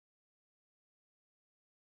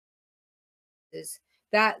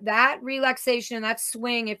That relaxation, that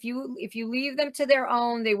swing, if you leave them to their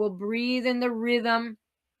own, they will breathe in the rhythm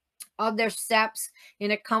of their steps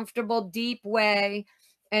in a comfortable, deep way.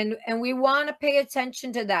 And we want to pay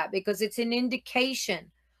attention to that because it's an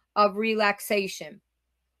indication of relaxation.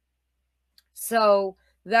 So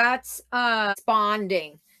that's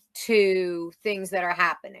responding to things that are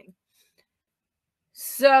happening.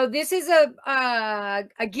 So this is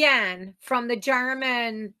again from the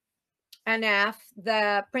German NF,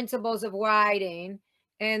 the principles of riding,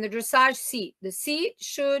 and the dressage seat. The seat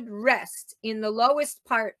should rest in the lowest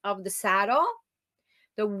part of the saddle.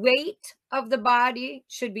 The weight of the body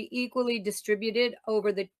should be equally distributed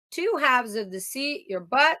over the two halves of the seat, your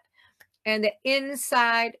butt, and the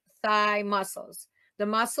inside thigh muscles. The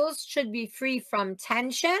muscles should be free from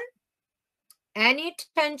tension. Any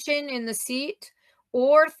tension in the seat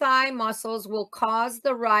or thigh muscles will cause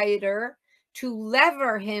the rider to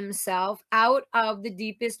lever himself out of the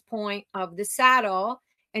deepest point of the saddle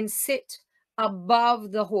and sit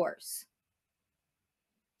above the horse.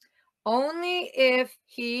 Only if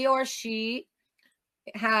he or she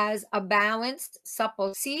has a balanced,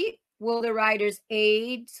 supple seat will the rider's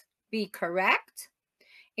aids be correct.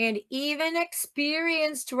 And even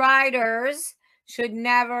experienced riders should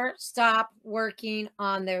never stop working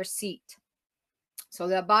on their seat. So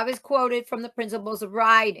the above is quoted from the principles of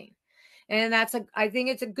riding. And I think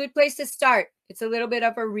it's a good place to start. It's a little bit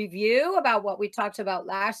of a review about what we talked about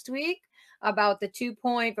last week, about the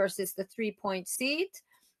 2-point versus the 3-point seat.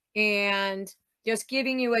 And just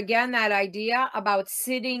giving you again that idea about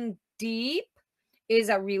sitting deep is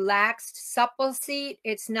a relaxed, supple seat.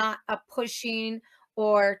 It's not a pushing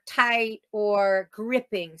or tight or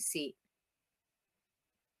gripping seat.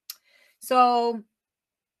 So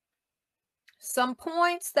some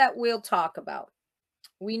points that we'll talk about.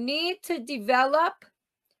 We need to develop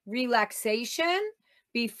relaxation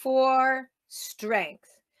before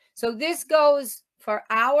strength. So this goes for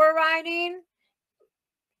our riding,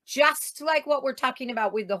 just like what we're talking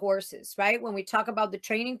about with the horses, right? When we talk about the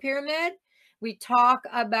training pyramid, we talk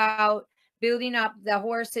about building up the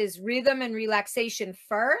horse's rhythm and relaxation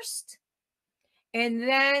first. And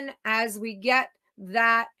then as we get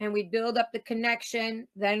that and we build up the connection,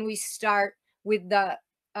 then we start with the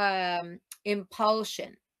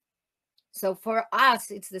impulsion. So for us,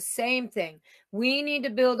 it's the same thing. We need to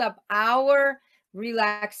build up our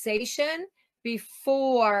relaxation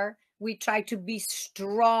before we try to be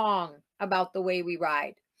strong about the way we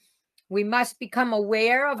ride. We must become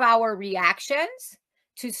aware of our reactions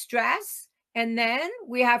to stress, and then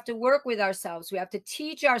we have to work with ourselves. We have to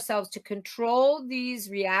teach ourselves to control these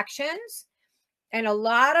reactions. And a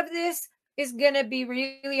lot of this is going to be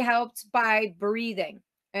really helped by breathing.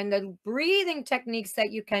 And the breathing techniques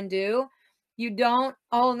that you can do, you don't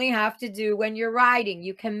only have to do when you're riding.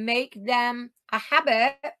 You can make them a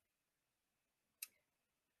habit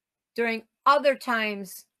during other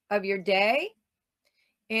times of your day,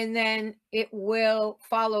 and then it will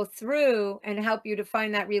follow through and help you to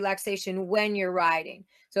find that relaxation when you're riding.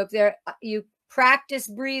 So if you practice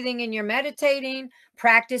breathing and you're meditating,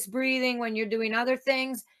 practice breathing when you're doing other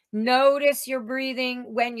things, notice your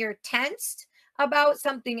breathing when you're tensed about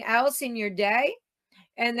something else in your day,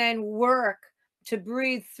 and then work to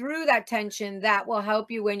breathe through that tension. That will help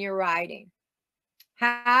you when you're riding.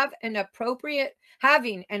 Having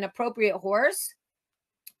an appropriate horse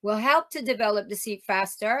will help to develop the seat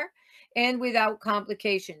faster and without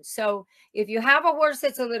complications. So if you have a horse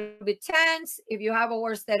that's a little bit tense, if you have a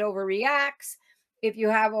horse that overreacts, if you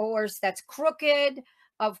have a horse that's crooked,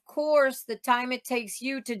 of course, the time it takes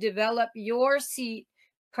you to develop your seat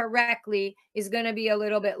correctly is going to be a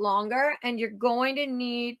little bit longer, and you're going to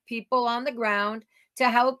need people on the ground to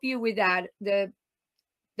help you with that.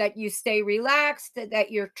 That you stay relaxed, that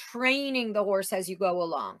you're training the horse as you go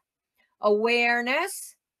along.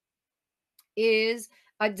 Awareness is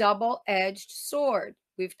a double-edged sword.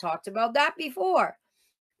 We've talked about that before.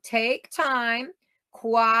 Take time,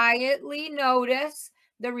 quietly notice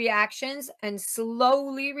the reactions, and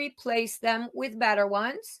slowly replace them with better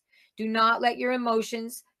ones. Do not let your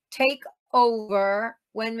emotions take over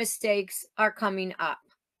when mistakes are coming up.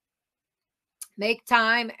 Make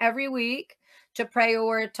time every week to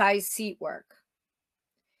prioritize seat work.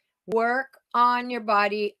 Work on your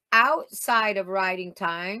body outside of riding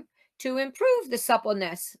time to improve the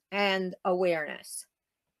suppleness and awareness.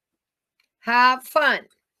 Have fun.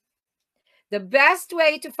 The best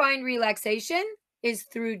way to find relaxation is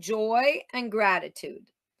through joy and gratitude.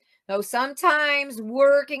 Though sometimes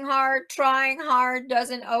working hard, trying hard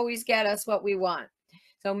doesn't always get us what we want.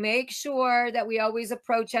 So make sure that we always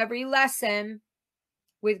approach every lesson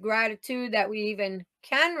with gratitude that we even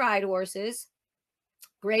can ride horses,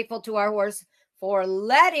 grateful to our horse for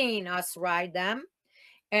letting us ride them,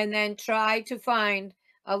 and then try to find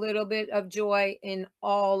a little bit of joy in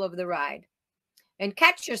all of the ride. And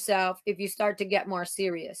catch yourself if you start to get more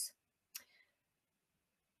serious.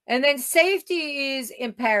 And then safety is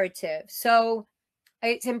imperative. So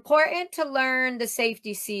it's important to learn the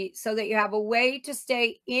safety seat so that you have a way to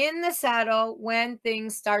stay in the saddle when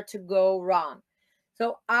things start to go wrong.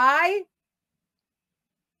 So I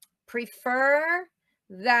prefer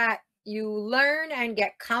that you learn and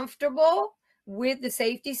get comfortable with the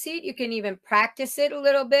safety seat. You can even practice it a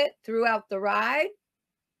little bit throughout the ride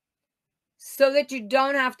so that you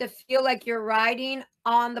don't have to feel like you're riding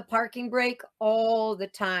on the parking brake all the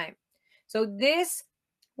time. So this,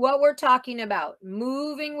 what we're talking about,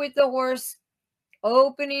 moving with the horse,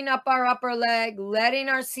 opening up our upper leg, letting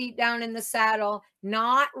our seat down in the saddle,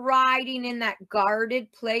 not riding in that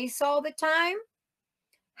guarded place all the time,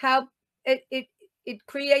 how it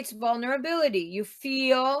creates vulnerability. You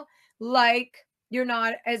feel like you're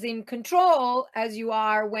not as in control as you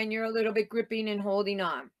are when you're a little bit gripping and holding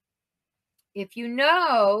on. If you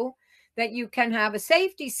know that you can have a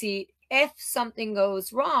safety seat if something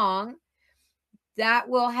goes wrong, that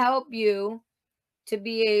will help you to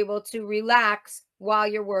be able to relax while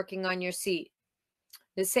you're working on your seat.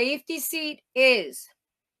 The safety seat is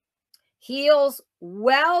heels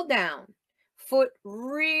well down, foot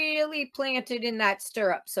really planted in that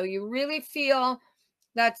stirrup. So you really feel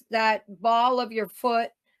that ball of your foot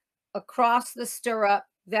across the stirrup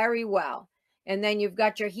very well. And then you've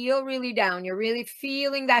got your heel really down. You're really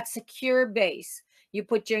feeling that secure base. You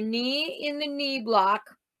put your knee in the knee block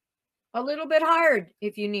a little bit hard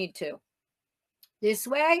if you need to. This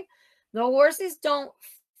way, the horses don't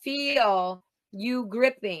feel you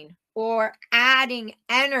gripping or adding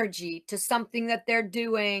energy to something that they're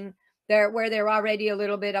doing where they're already a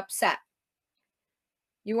little bit upset.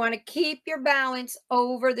 You want to keep your balance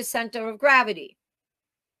over the center of gravity.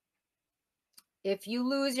 If you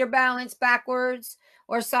lose your balance backwards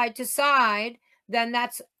or side to side, then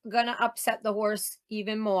that's going to upset the horse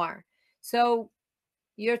even more. So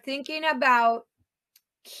you're thinking about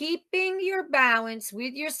keeping your balance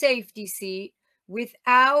with your safety seat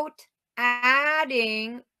without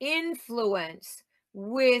adding influence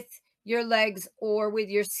with your legs or with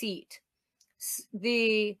your seat.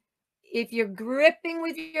 If you're gripping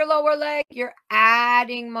with your lower leg, you're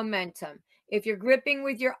adding momentum. If you're gripping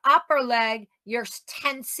with your upper leg, you're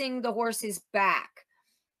tensing the horse's back.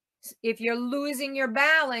 If you're losing your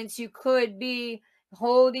balance, you could be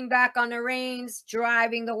holding back on the reins,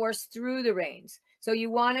 driving the horse through the reins. So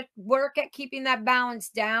you want to work at keeping that balance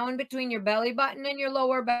down between your belly button and your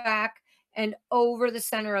lower back and over the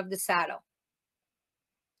center of the saddle.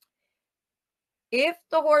 If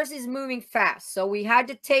the horse is moving fast, so we had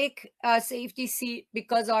to take a safety seat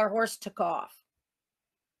because our horse took off,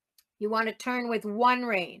 you want to turn with one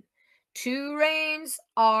rein. Two reins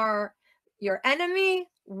are your enemy.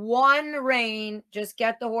 One rein, just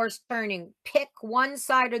get the horse turning. Pick one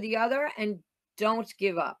side or the other and don't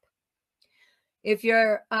give up. If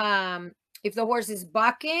the horse is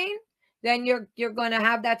bucking, then you're going to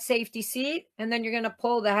have that safety seat and then you're going to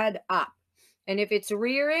pull the head up. And if it's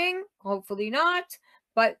rearing, hopefully not,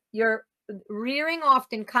 but your rearing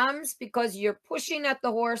often comes because you're pushing at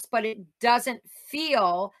the horse, but it doesn't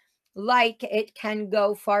feel like it can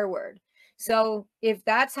go forward. So if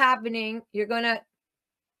that's happening, you're going to,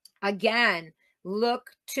 again,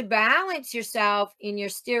 look to balance yourself in your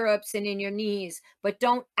stirrups and in your knees, but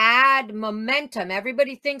don't add momentum.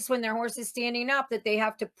 Everybody thinks when their horse is standing up that they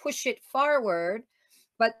have to push it forward.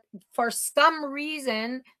 But for some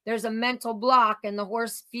reason, there's a mental block and the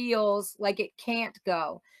horse feels like it can't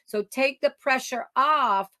go. So take the pressure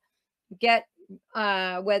off, get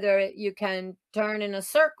whether you can turn in a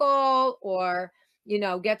circle or,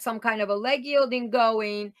 get some kind of a leg yielding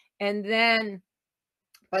going. And then,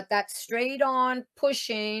 but that straight on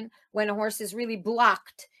pushing when a horse is really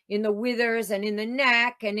blocked in the withers and in the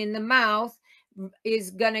neck and in the mouth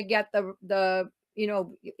is going to get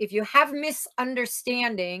if you have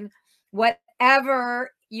misunderstanding,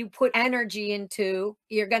 whatever you put energy into,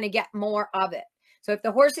 you're going to get more of it. So if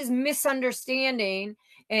the horse is misunderstanding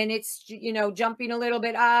and it's, jumping a little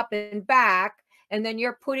bit up and back, and then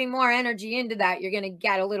you're putting more energy into that, you're going to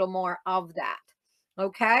get a little more of that.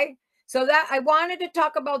 Okay. So that I wanted to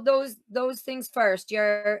talk about those things first.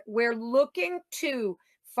 We're looking to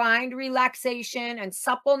find relaxation and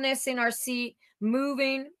suppleness in our seat,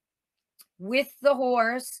 moving with the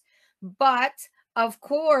horse. But of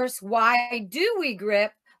course, why do we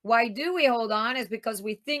grip? Why do we hold on? Is because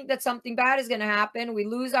we think that something bad is going to happen. We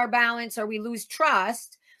lose our balance or we lose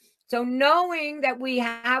trust. So knowing that we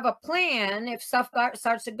have a plan, if stuff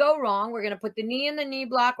starts to go wrong, we're going to put the knee in the knee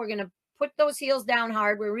block. We're going to put those heels down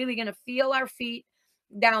hard. We're really going to feel our feet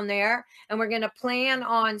down there, and we're going to plan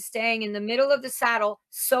on staying in the middle of the saddle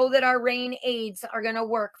so that our rein aids are going to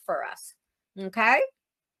work for us. Okay?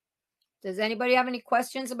 Does anybody have any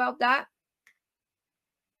questions about that?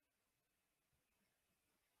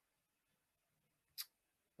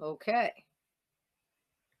 Okay.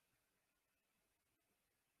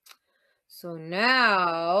 So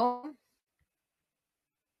now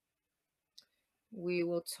we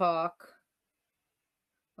will talk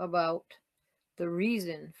about the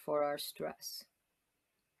reason for our stress.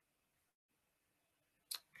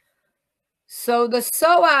 So the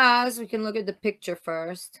psoas, we can look at the picture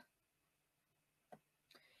first,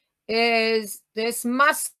 is this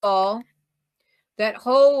muscle that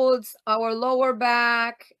holds our lower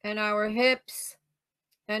back and our hips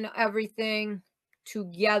and everything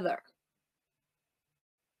together.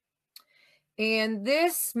 And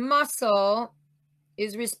this muscle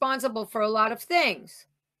is responsible for a lot of things.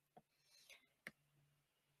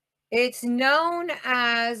 It's known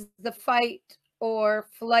as the fight or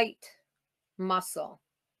flight muscle.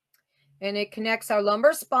 And it connects our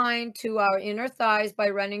lumbar spine to our inner thighs by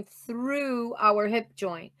running through our hip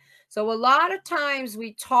joint. So a lot of times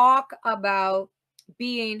we talk about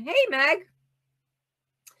being, hey, Meg,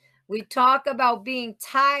 we talk about being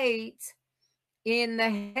tight in the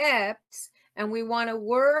hips, and we want to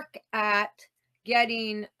work at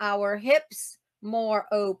getting our hips more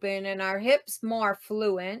open and our hips more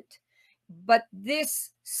fluent. But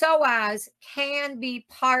this psoas can be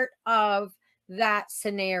part of that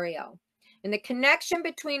scenario. And the connection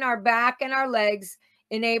between our back and our legs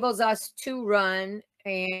enables us to run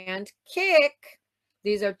and kick.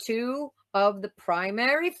 These are two of the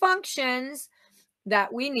primary functions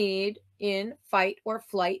that we need in fight or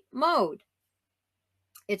flight mode.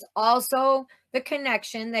 It's also the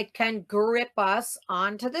connection that can grip us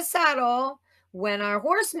onto the saddle when our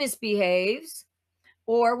horse misbehaves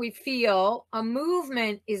or we feel a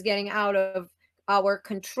movement is getting out of our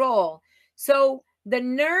control. So the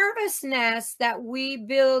nervousness that we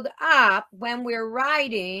build up when we're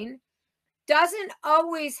riding doesn't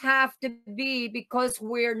always have to be because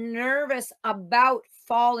we're nervous about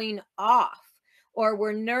falling off or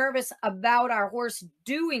we're nervous about our horse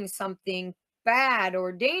doing something bad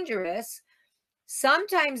or dangerous.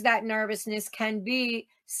 Sometimes that nervousness can be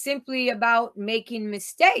simply about making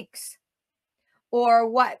mistakes or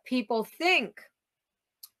what people think,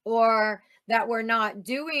 or that we're not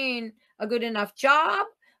doing a good enough job,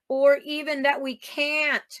 or even that we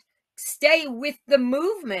can't stay with the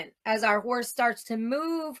movement as our horse starts to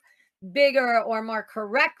move bigger or more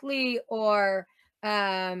correctly, or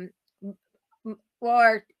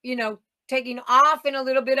taking off in a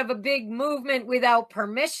little bit of a big movement without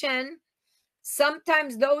permission.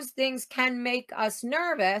 Sometimes those things can make us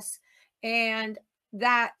nervous, and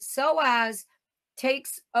that psoas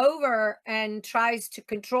takes over and tries to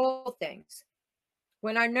control things.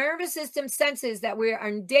 When our nervous system senses that we're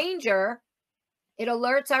in danger, it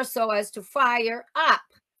alerts our psoas to fire up.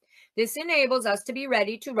 This enables us to be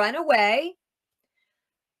ready to run away,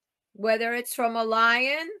 whether it's from a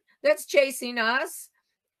lion that's chasing us,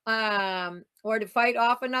 or to fight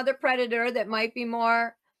off another predator that might be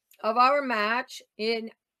more of our match.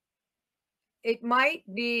 It might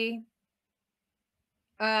be,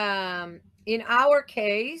 in our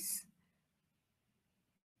case,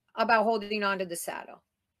 about holding onto the saddle.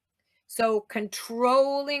 So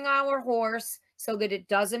controlling our horse so that it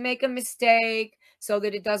doesn't make a mistake, so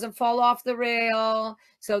that it doesn't fall off the rail,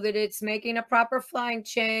 so that it's making a proper flying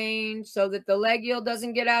change, so that the leg yield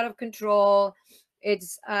doesn't get out of control. It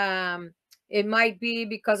might be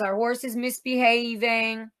because our horse is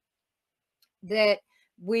misbehaving that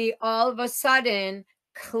we all of a sudden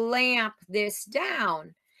clamp this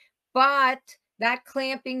down. But that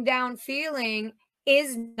clamping down feeling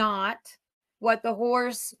is not what the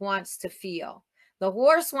horse wants to feel. The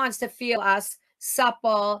horse wants to feel us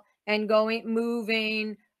supple and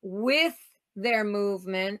moving with their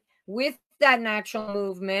movement, with that natural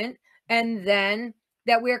movement, and then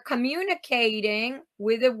that we're communicating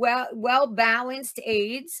with a well-balanced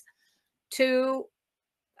aids to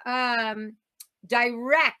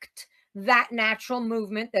direct that natural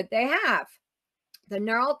movement that they have. The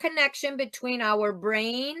neural connection between our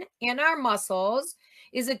brain and our muscles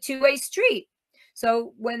is a two-way street.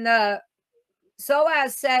 So when the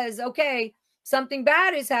psoas says, okay, something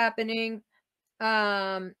bad is happening,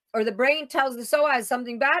 or the brain tells the psoas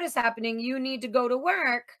something bad is happening, you need to go to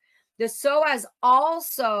work, the psoas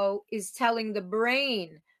also is telling the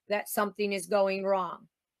brain that something is going wrong.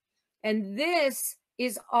 And this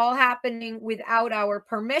is all happening without our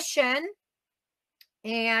permission.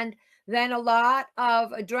 And then a lot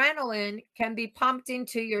of adrenaline can be pumped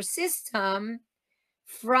into your system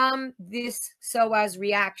from this psoas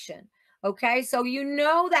reaction. Okay, so you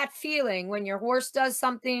know that feeling when your horse does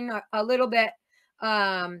something a little bit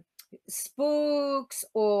spooks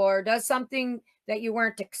or does something that you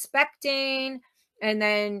weren't expecting, and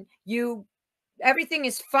then everything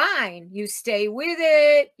is fine. You stay with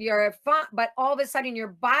it, you're fine, but all of a sudden your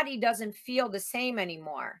body doesn't feel the same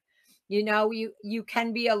anymore. You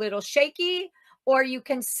can be a little shaky, or you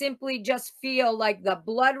can simply just feel like the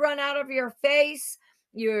blood run out of your face.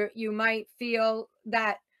 You might feel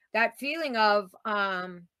that feeling of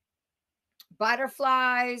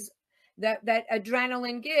butterflies that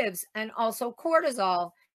adrenaline gives, and also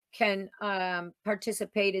cortisol can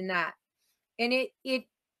participate in that. And it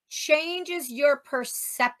changes your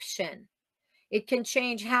perception. It can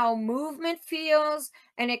change how movement feels,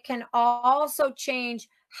 and it can also change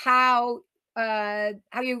how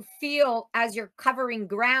you feel as you're covering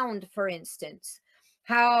ground, for instance,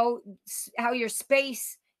 how your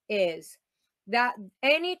space is. That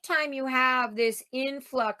anytime you have this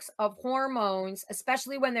influx of hormones,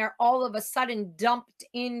 especially when they're all of a sudden dumped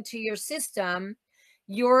into your system,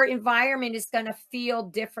 your environment is going to feel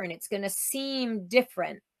different. It's going to seem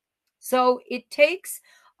different. So it takes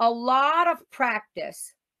a lot of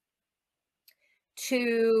practice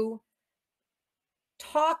to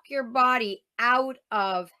talk your body out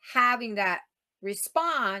of having that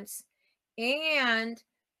response, and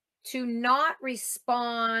to not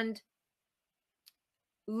respond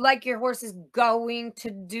like your horse is going to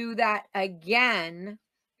do that again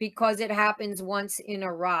because it happens once in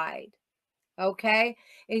a ride. Okay?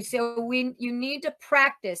 And so you need to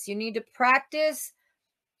practice. You need to practice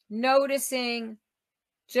noticing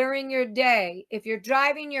during your day. If you're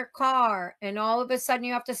driving your car and all of a sudden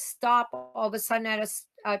you have to stop all of a sudden at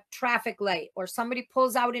a traffic light, or somebody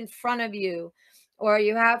pulls out in front of you, or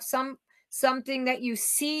you have something that you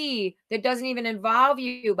see that doesn't even involve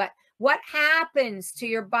you, but what happens to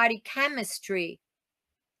your body chemistry?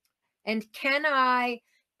 And can I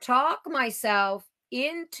talk myself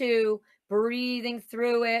into breathing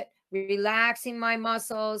through it, relaxing my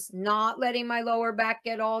muscles, not letting my lower back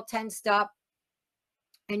get all tensed up?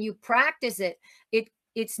 And you practice it.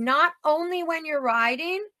 It's not only when you're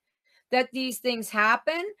riding that these things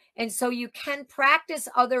happen, and so you can practice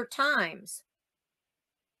other times.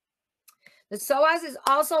 The psoas is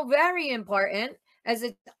also very important, as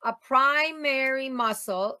it's a primary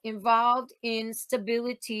muscle involved in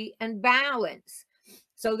stability and balance.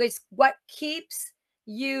 So this what keeps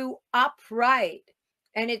you upright,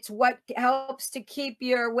 and it's what helps to keep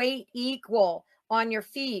your weight equal on your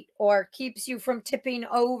feet, or keeps you from tipping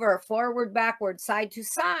over forward, backward, side to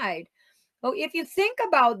side. Well, if you think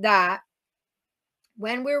about that,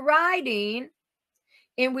 when we're riding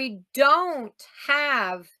and we don't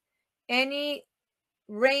have any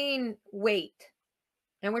rein weight,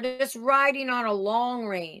 and we're just riding on a long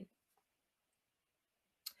rein,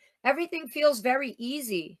 everything feels very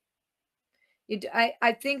easy.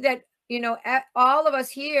 I think that, all of us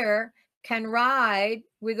here can ride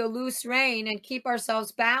with a loose rein and keep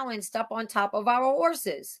ourselves balanced up on top of our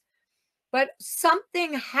horses. But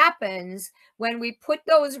something happens when we put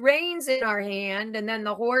those reins in our hand, and then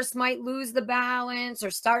the horse might lose the balance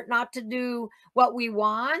or start not to do what we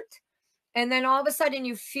want. And then all of a sudden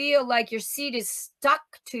you feel like your seat is stuck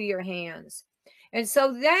to your hands. And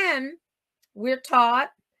so then we're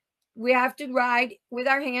taught we have to ride with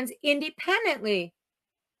our hands independently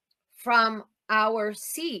from our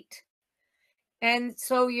seat. And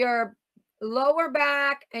so your lower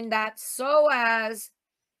back and that psoas,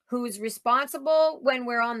 who's responsible when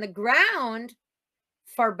we're on the ground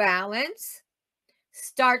for balance,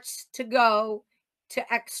 starts to go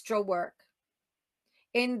to extra work.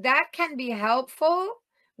 And that can be helpful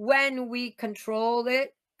when we control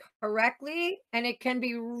it correctly, and it can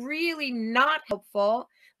be really not helpful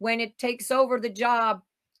when it takes over the job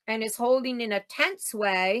and is holding in a tense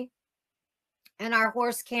way, and our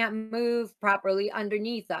horse can't move properly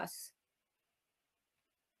underneath us.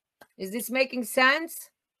 Is this making sense?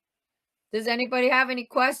 Does anybody have any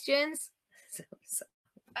questions?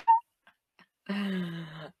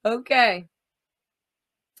 Okay.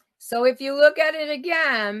 So if you look at it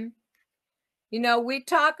again, we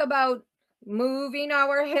talk about moving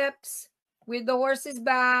our hips with the horse's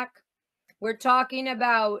back. We're talking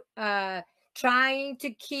about trying to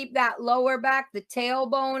keep that lower back, the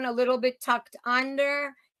tailbone a little bit tucked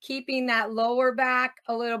under, keeping that lower back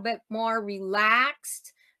a little bit more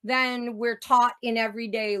relaxed than we're taught in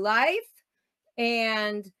everyday life.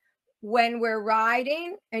 And when we're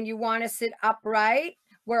riding and you want to sit upright,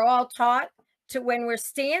 we're all taught to, when we're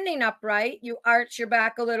standing upright, you arch your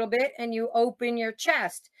back a little bit and you open your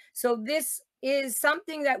chest. So this is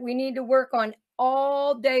something that we need to work on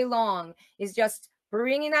all day long, is just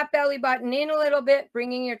bringing that belly button in a little bit,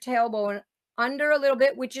 bringing your tailbone under a little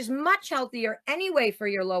bit, which is much healthier anyway for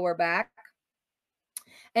your lower back.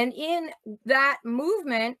 And in that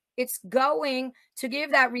movement, it's going to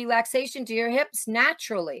give that relaxation to your hips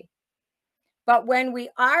naturally. But when we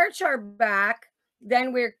arch our back,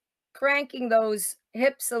 then we're cranking those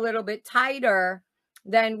hips a little bit tighter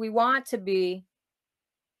than we want to be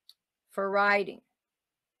for riding.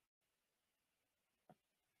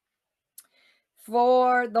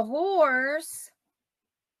 For the horse,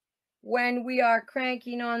 when we are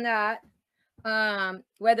cranking on that,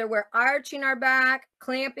 whether we're arching our back,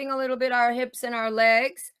 clamping a little bit our hips and our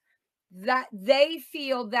legs, that they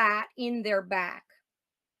feel that in their back.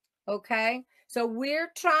 Okay, so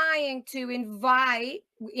we're trying to invite,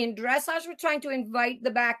 in dressage, we're trying to invite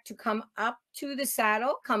the back to come up to the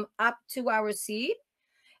saddle, come up to our seat.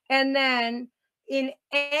 And then in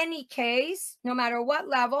any case, no matter what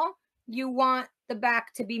level, you want the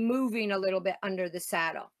back to be moving a little bit under the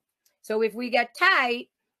saddle. So if we get tight,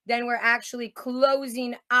 then we're actually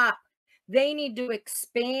closing up. They need to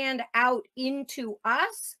expand out into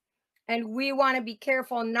us. And we want to be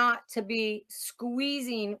careful not to be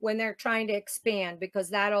squeezing when they're trying to expand, because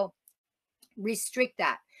that'll restrict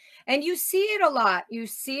that. And you see it a lot. You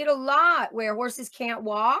see it a lot where horses can't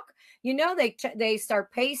walk. You know, they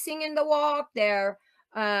start pacing in the walk. Their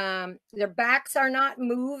backs are not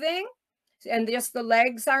moving, and just the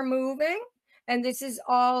legs are moving. And this is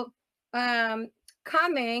all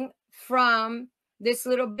coming from this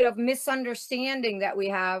little bit of misunderstanding that we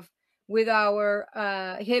have with our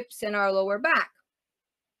hips and our lower back.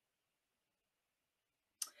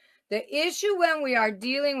 The issue when we are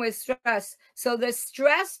dealing with stress, so the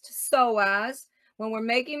stressed psoas, when we're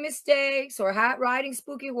making mistakes or riding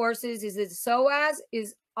spooky horses, is the psoas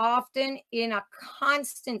is often in a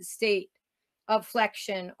constant state of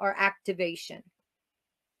flexion or activation.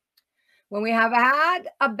 When we have had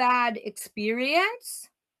a bad experience,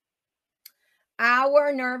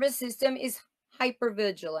 our nervous system is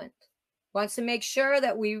hypervigilant, wants to make sure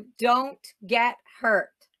that we don't get hurt.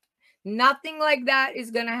 Nothing like that is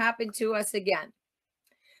going to happen to us again.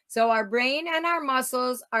 So our brain and our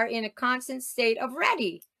muscles are in a constant state of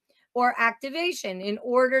ready or activation in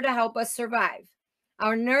order to help us survive.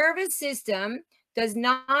 Our nervous system does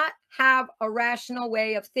not have a rational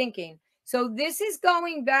way of thinking. So this is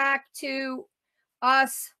going back to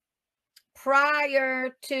us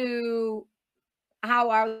prior to how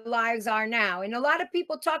our lives are now. And a lot of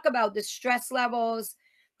people talk about the stress levels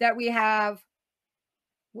that we have,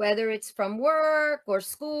 whether it's from work or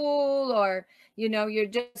school or, you know, your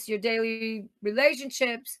daily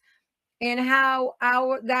relationships, and how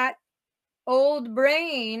that old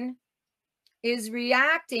brain is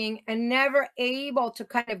reacting and never able to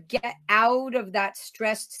kind of get out of that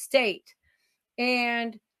stressed state.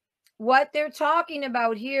 And what they're talking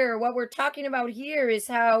about here, what we're talking about here, is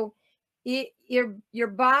how your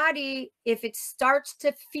body, if it starts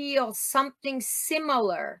to feel something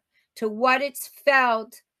similar to what it's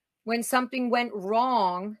felt when something went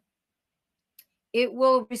wrong, it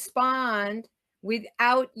will respond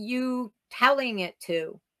without you telling it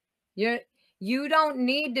to. You don't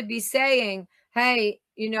need to be saying, hey,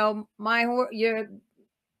 you know, the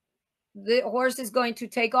horse is going to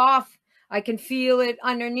take off. I can feel it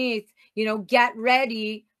underneath, you know, get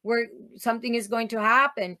ready, where something is going to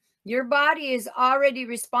happen. Your body is already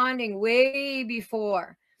responding way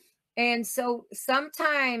before. And so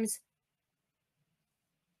sometimes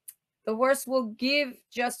the horse will give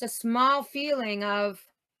just a small feeling of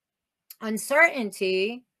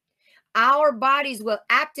uncertainty. Our bodies will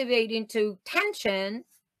activate into tension,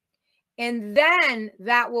 and then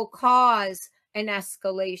that will cause an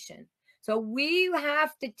escalation. So we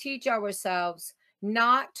have to teach ourselves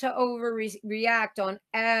not to overreact on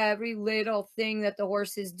every little thing that the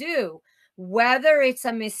horses do, whether it's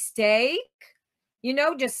a mistake, you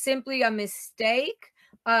know, just simply a mistake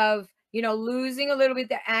of, you know, losing a little bit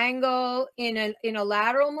the angle in a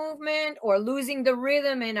lateral movement, or losing the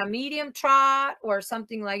rhythm in a medium trot or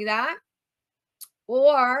something like that.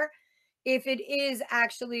 Or if it is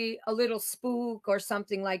actually a little spook or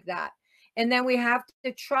something like that. And then we have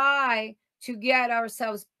to try to get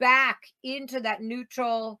ourselves back into that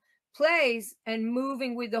neutral place and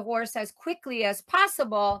moving with the horse as quickly as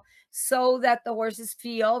possible so that the horses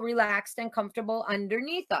feel relaxed and comfortable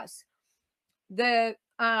underneath us. The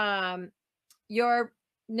your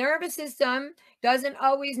nervous system doesn't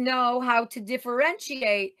always know how to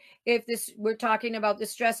differentiate if this we're talking about the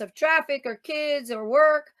stress of traffic or kids or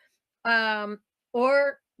work,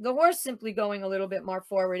 or the horse simply going a little bit more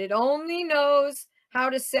forward. It only knows how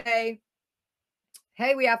to say,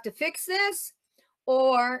 hey, we have to fix this,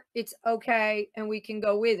 or it's okay and we can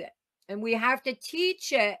go with it. And we have to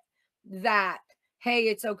teach it that, hey,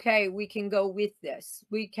 it's okay, we can go with this.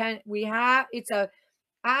 It's a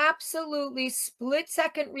absolutely split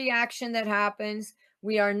second reaction that happens.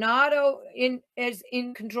 We are not as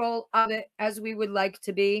in control of it as we would like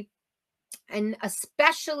to be, and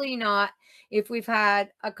especially not if we've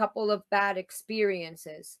had a couple of bad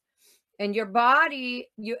experiences. And your body,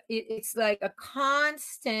 it's like a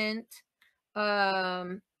constant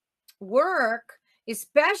work,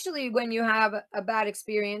 especially when you have a bad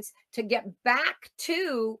experience, to get back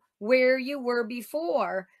to where you were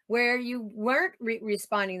before, where you weren't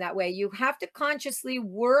responding that way. You have to consciously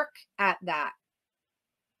work at that.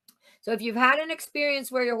 So if you've had an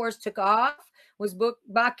experience where your horse took off, was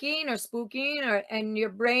bucking or spooking, and your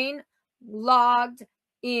brain logged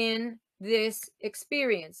in this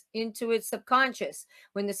experience into its subconscious,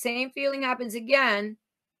 when the same feeling happens again,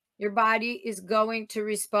 your body is going to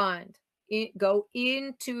respond. Go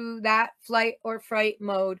into that flight or fright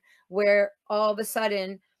mode where all of a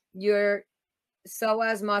sudden your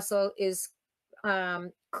psoas muscle is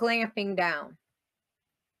clamping down.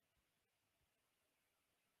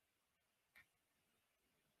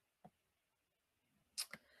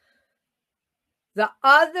 The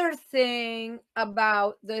other thing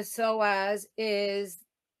about the psoas is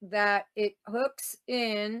that it hooks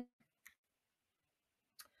in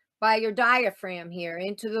by your diaphragm here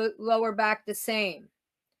into the lower back the same.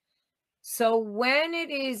 So when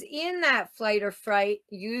it is in that flight or fright,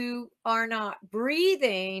 you are not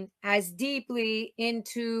breathing as deeply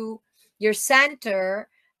into your center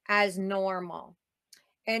as normal.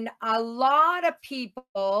 And a lot of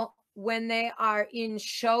people, when they are in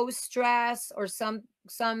show stress or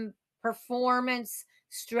some performance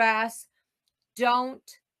stress,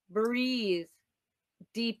 don't breathe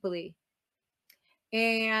deeply.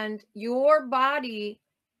 And your body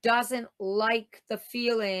doesn't like the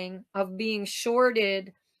feeling of being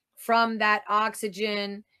shorted from that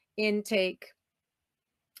oxygen intake.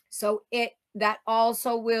 So that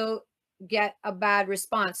also will get a bad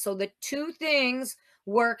response. So the two things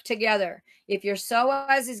work together. If your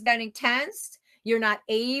psoas is getting tensed, you're not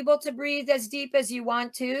able to breathe as deep as you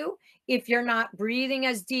want to. If you're not breathing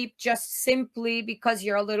as deep just simply because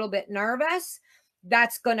you're a little bit nervous,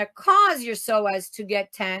 that's going to cause your psoas to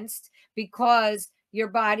get tensed because your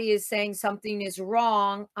body is saying something is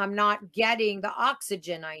wrong. I'm not getting the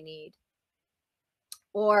oxygen I need,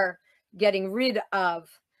 or getting rid of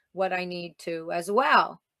what I need to as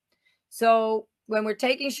well. So when we're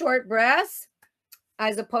taking short breaths,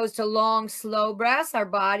 as opposed to long, slow breaths, our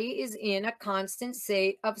body is in a constant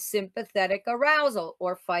state of sympathetic arousal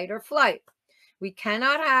or fight or flight. We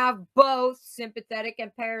cannot have both sympathetic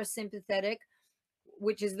and parasympathetic,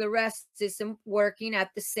 which is the rest system, working at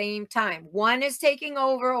the same time. One is taking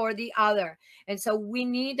over or the other. And so we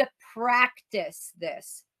need to practice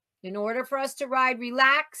this. In order for us to ride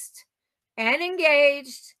relaxed and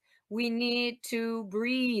engaged, we need to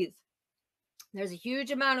breathe. There's a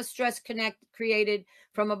huge amount of stress created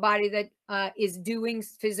from a body that is doing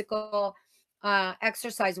physical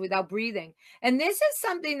exercise without breathing. And this is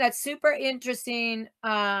something that's super interesting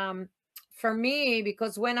for me,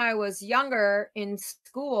 because when I was younger in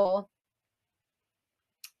school,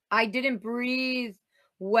 I didn't breathe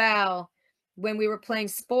well when we were playing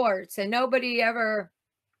sports, and nobody ever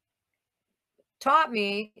taught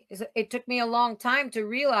me. It took me a long time to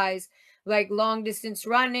realize, like long distance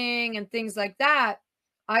running and things like that,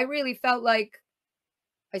 I really felt like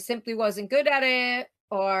I simply wasn't good at it,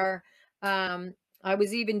 or I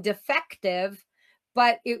was even defective.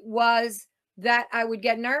 But it was that I would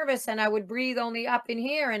get nervous and I would breathe only up in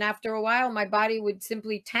here, and after a while my body would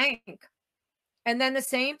simply tank. And then the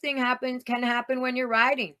same thing can happen when you're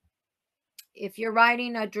riding. If you're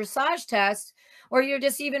riding a dressage test, or you're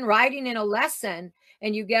just even riding in a lesson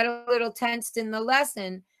and you get a little tensed in the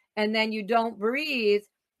lesson and then you don't breathe,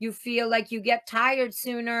 you feel like you get tired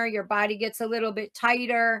sooner, your body gets a little bit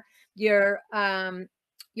tighter, you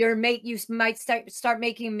might start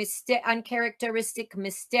making uncharacteristic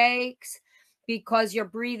mistakes because you're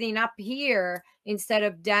breathing up here instead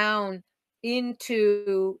of down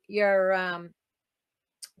into your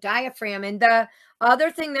diaphragm. And the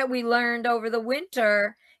other thing that we learned over the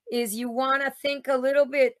winter is you want to think a little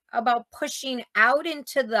bit about pushing out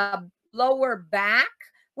into the lower back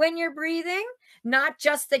when you're breathing, not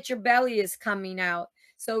just that your belly is coming out,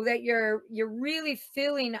 so that you're really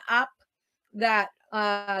filling up that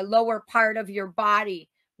lower part of your body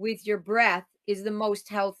with your breath is the most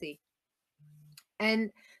healthy.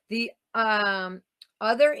 And the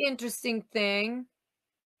other interesting thing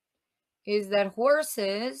is that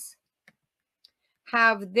horses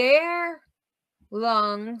have their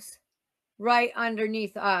lungs right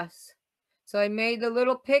underneath us. So I made the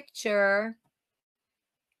little picture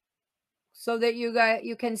so that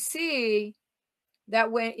you can see that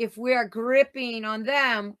if we are gripping on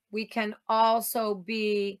them, we can also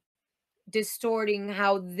be distorting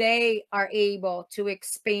how they are able to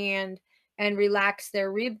expand and relax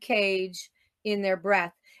their rib cage in their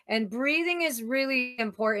breath. And breathing is really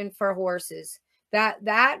important for horses.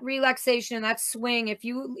 That relaxation, that swing, if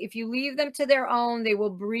you leave them to their own, they will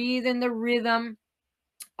breathe in the rhythm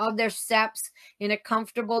of their steps in a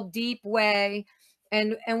comfortable, deep way.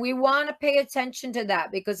 And we want to pay attention to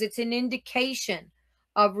that because it's an indication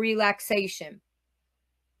of relaxation.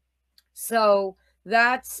 So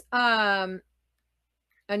that's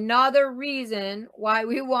another reason why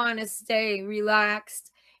we want to stay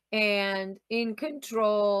relaxed and in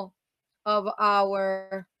control of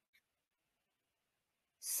our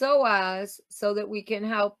psoas so that we can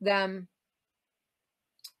help them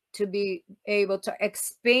to be able to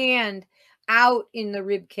expand out in the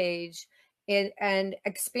rib cage and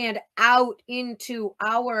expand out into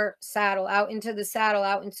our saddle, out into the saddle,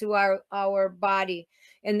 out into our body.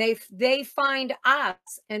 And they find us.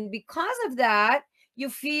 And because of that, you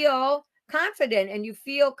feel confident and you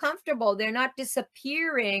feel comfortable. They're not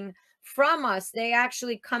disappearing from us. They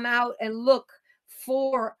actually come out and look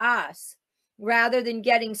for us rather than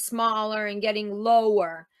getting smaller and getting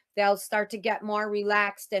lower. They'll start to get more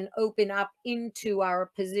relaxed and open up into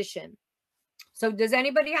our position. So does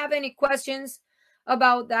anybody have any questions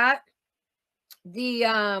about that?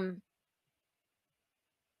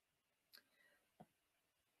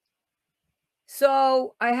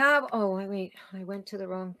 So I have, oh, wait, I went to the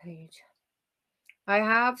wrong page. I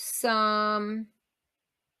have some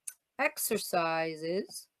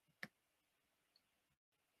exercises.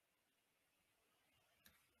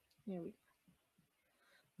 Here we go.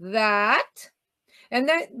 And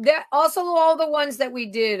that also all the ones that we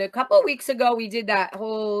did a couple of weeks ago, we did that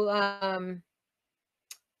whole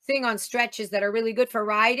thing on stretches that are really good for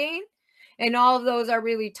riding. And all of those are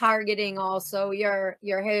really targeting also your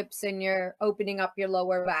hips and you're opening up your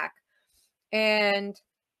lower back. And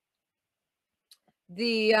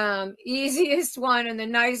the easiest one and the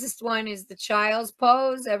nicest one is the child's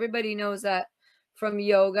pose. Everybody knows that from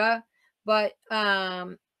yoga, but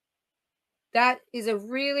that is a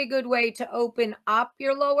really good way to open up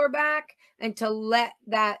your lower back and to let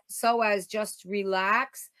that psoas just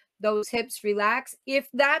relax, those hips relax. If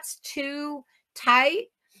that's too tight,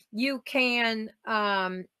 you can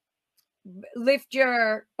lift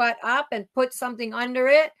your butt up and put something under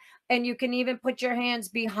it. And you can even put your hands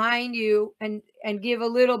behind you and give a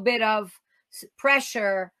little bit of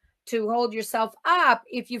pressure to hold yourself up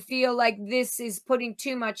if you feel like this is putting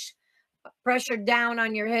too much pressure down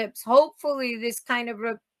on your hips. Hopefully this kind of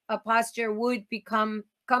a posture would become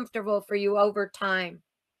comfortable for you over time.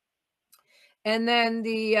 And then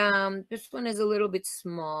this one is a little bit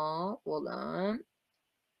small. Hold on.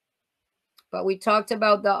 But we talked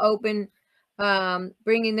about the open,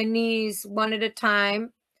 bringing the knees one at a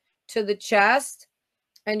time to the chest.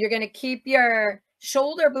 And you're going to keep your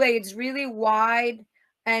shoulder blades really wide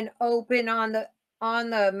and open on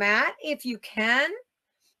the mat if you can.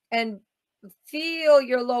 And feel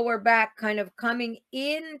your lower back kind of coming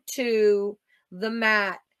into the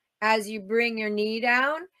mat as you bring your knee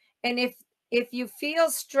down. And if you feel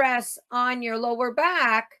stress on your lower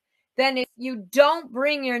back, then if you don't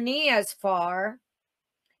bring your knee as far,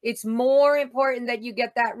 it's more important that you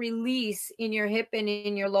get that release in your hip and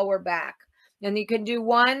in your lower back. And you can do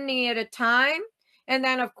one knee at a time. And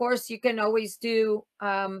then, of course, you can always do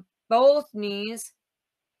both knees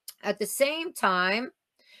at the same time.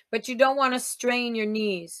 But you don't want to strain your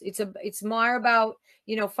knees. It's more about,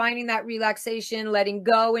 finding that relaxation, letting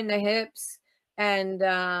go in the hips and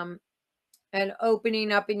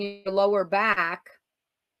opening up in your lower back.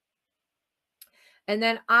 And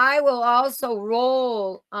then I will also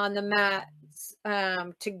roll on the mat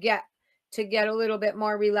to get a little bit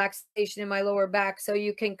more relaxation in my lower back. So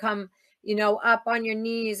you can come, up on your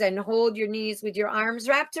knees and hold your knees with your arms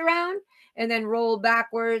wrapped around and then roll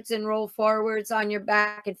backwards and roll forwards on your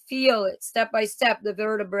back and feel it step by step, the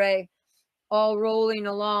vertebrae all rolling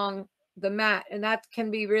along the mat. And that can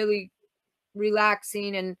be really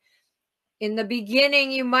relaxing. And in the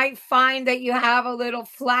beginning, you might find that you have a little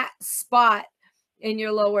flat spot in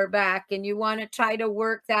your lower back, and you want to try to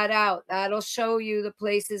work that out. That'll show you the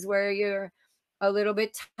places where you're a little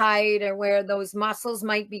bit tight or where those muscles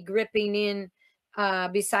might be gripping in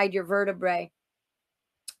beside your vertebrae.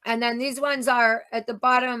 And then these ones are at the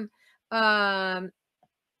bottom.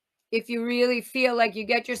 If you really feel like you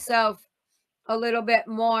get yourself a little bit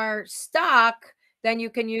more stuck, then you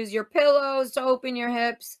can use your pillows to open your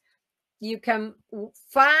hips. You can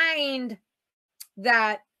find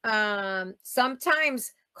that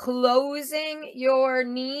sometimes closing your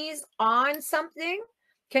knees on something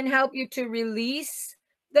can help you to release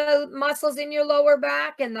the muscles in your lower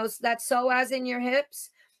back and those that psoas in your hips.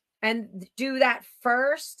 And do that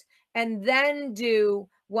first, and then do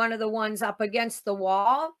one of the ones up against the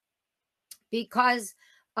wall, because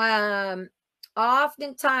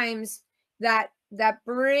oftentimes that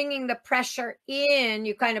bringing the pressure in,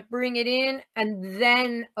 you kind of bring it in and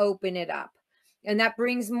then open it up, and that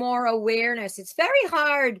brings more awareness. It's very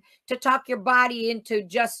hard to talk your body into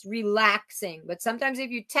just relaxing, but sometimes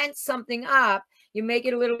if you tense something up, you make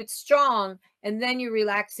it a little bit strong, and then you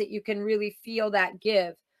relax it, you can really feel that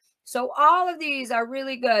give. So all of these are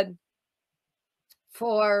really good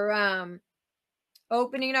for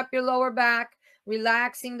opening up your lower back,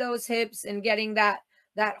 relaxing those hips, and getting that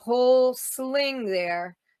whole sling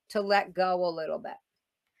there to let go a little bit.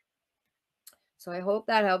 So I hope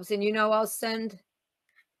that helps. And I'll send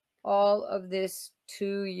all of this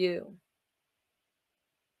to you.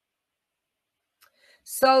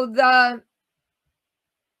 So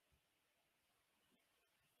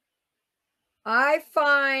I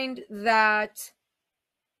find that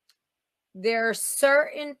there are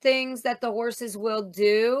certain things that the horses will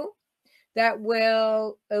do that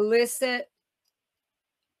will elicit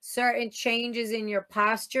certain changes in your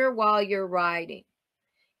posture while you're riding.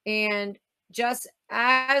 And just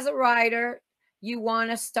as a rider, you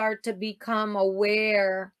want to start to become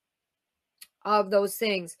aware of those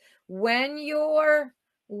things. When you're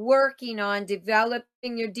working on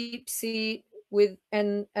developing your deep seat with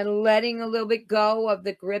and letting a little bit go of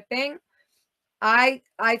the gripping, I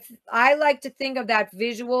like to think of that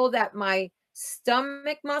visual that my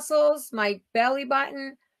stomach muscles, my belly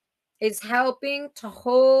button is helping to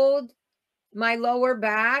hold my lower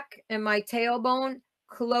back and my tailbone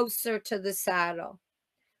closer to the saddle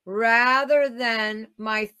rather than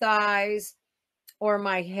my thighs or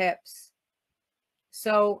my hips.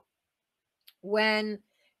 So when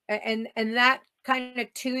and that kind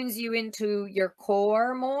of tunes you into your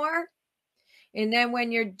core more. And then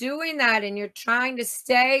when you're doing that and you're trying to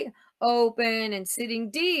stay open and sitting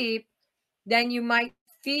deep, then you might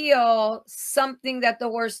feel something that the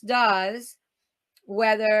horse does,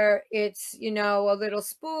 whether it's, a little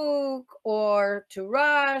spook or to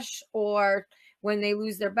rush, or when they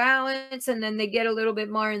lose their balance and then they get a little bit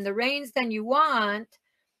more in the reins than you want,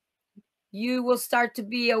 you will start to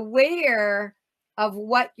be aware of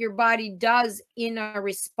what your body does in a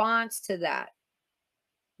response to that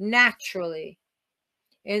naturally.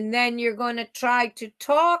 And then you're going to try to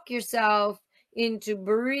talk yourself into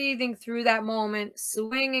breathing through that moment,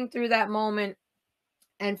 swinging through that moment,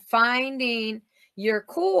 and finding your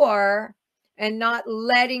core and not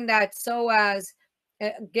letting that psoas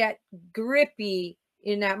get grippy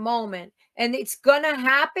in that moment. And it's going to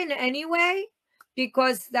happen anyway,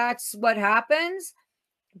 because that's what happens.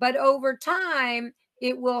 But over time,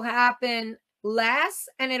 it will happen less,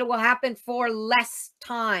 and it will happen for less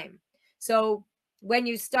time. So when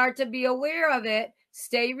you start to be aware of it,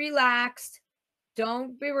 stay relaxed.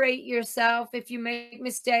 Don't berate yourself if you make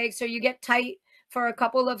mistakes or you get tight for a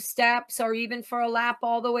couple of steps or even for a lap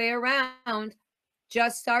all the way around.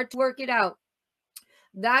 Just start to work it out.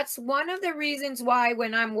 That's one of the reasons why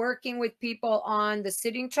when I'm working with people on the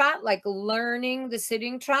sitting trot, like learning the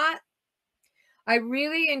sitting trot, I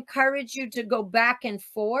really encourage you to go back and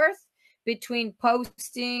forth between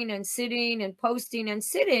posting and sitting and posting and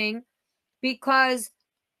sitting, because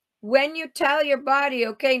when you tell your body,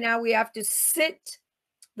 okay, now we have to sit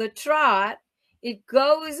the trot, it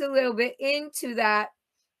goes a little bit into that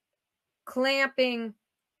clamping,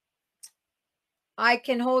 I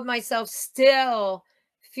can hold myself still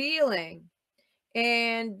feeling.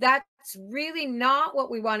 And that's really not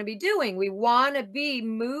what we want to be doing. We want to be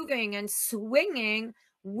moving and swinging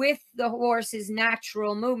with the horse's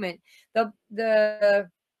natural movement. The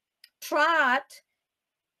trot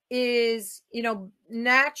is,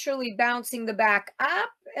 naturally bouncing the back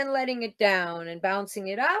up and letting it down and bouncing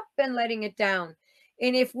it up and letting it down.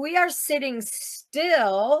 And if we are sitting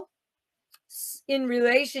still in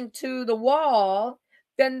relation to the wall,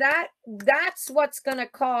 then that's what's going to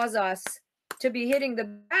cause us to be hitting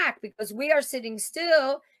the back, because we are sitting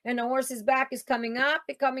still and the horse's back is coming up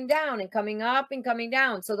and coming down and coming up and coming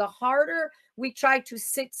down. So the harder we try to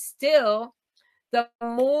sit still, the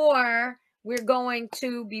more we're going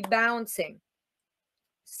to be bouncing.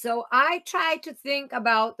 So I try to think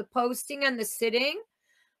about the posting and the sitting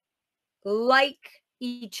like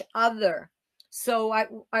each other. So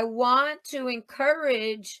I want to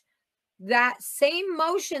encourage that same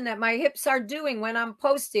motion that my hips are doing when I'm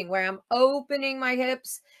posting, where I'm opening my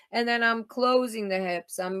hips and then I'm closing the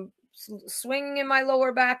hips. I'm swinging in my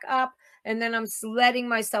lower back up and then I'm letting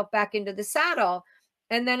myself back into the saddle.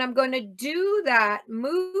 And then I'm going to do that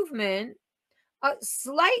movement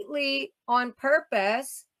slightly on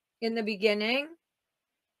purpose in the beginning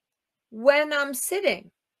when I'm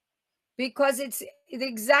sitting, because it's the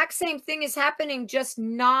exact same thing is happening, just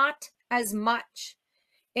not as much.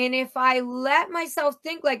 And if I let myself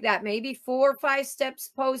think like that, maybe 4 or 5 steps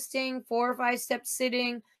posting, 4 or 5 steps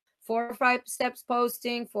sitting, 4 or 5 steps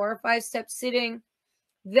posting, 4 or 5 steps sitting,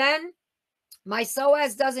 then my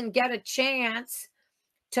psoas doesn't get a chance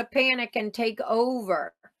to panic and take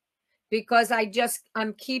over, because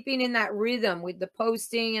I'm keeping in that rhythm with the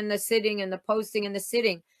posting and the sitting and the posting and the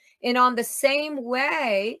sitting. And on the same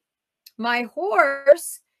way, my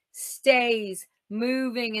horse stays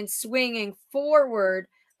moving and swinging forward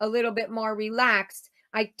a little bit more relaxed.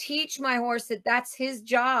 I teach my horse that that's his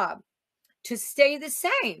job, to stay the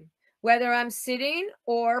same, whether I'm sitting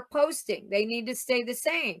or posting. They need to stay the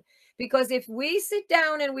same, because if we sit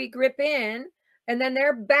down and we grip in and then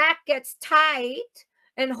their back gets tight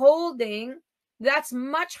and holding, that's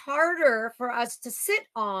much harder for us to sit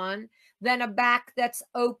on than a back that's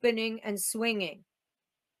opening and swinging.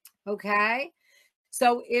 Okay?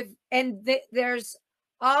 So there's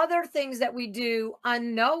other things that we do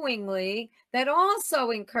unknowingly that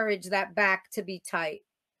also encourage that back to be tight,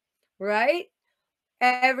 right?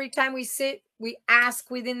 Every time we sit, we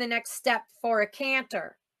ask within the next step for a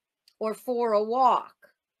canter or for a walk.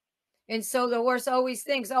 And so the horse always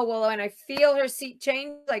thinks, oh, well, when I feel her seat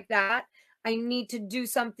change like that, I need to do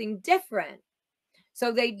something different.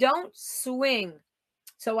 So they don't swing.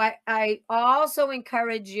 So I also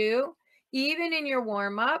encourage you, even in your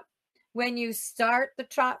warm-up, when you start the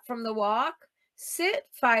trot from the walk, sit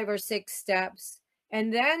 5 or 6 steps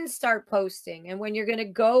and then start posting. And when you're going to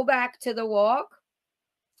go back to the walk,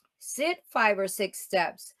 sit 5 or 6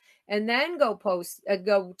 steps and then go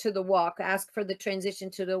to the walk, ask for the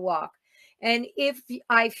transition to the walk. And if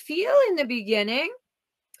I feel in the beginning,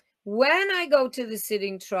 when I go to the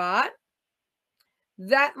sitting trot,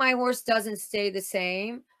 that my horse doesn't stay the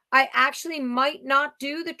same, I actually might not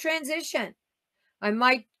do the transition. I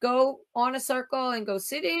might go on a circle and go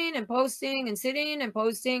sitting and posting and sitting and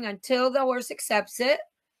posting until the horse accepts it.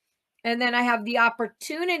 And then I have the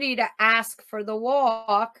opportunity to ask for the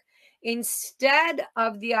walk, instead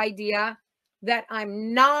of the idea that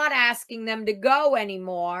I'm not asking them to go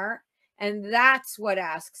anymore. And that's what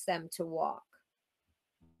asks them to walk.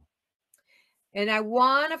 And I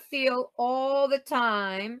want to feel all the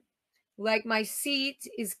time like my seat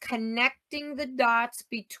is connecting the dots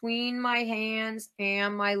between my hands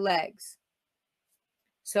and my legs.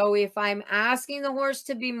 So if I'm asking the horse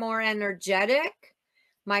to be more energetic,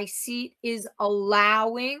 my seat is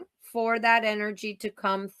allowing for that energy to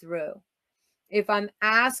come through. If I'm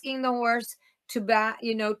asking the horse to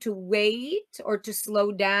wait or to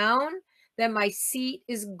slow down, then my seat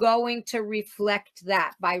is going to reflect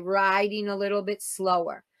that by riding a little bit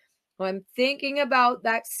slower. So I'm thinking about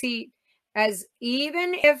that seat as,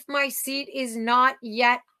 even if my seat is not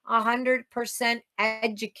yet 100%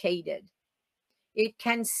 educated, it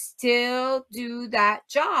can still do that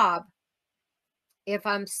job if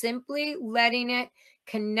I'm simply letting it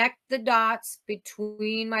connect the dots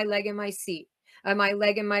between my leg and my seat, my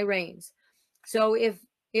leg and my reins. So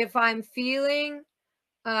if I'm feeling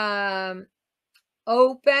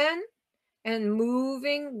open and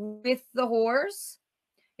moving with the horse,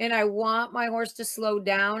 and I want my horse to slow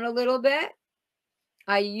down a little bit,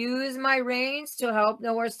 I use my reins to help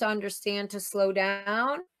the horse to understand to slow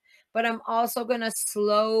down, but I'm also going to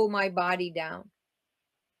slow my body down.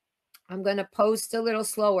 I'm going to post a little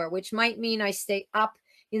slower, which might mean I stay up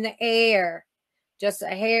in the air just a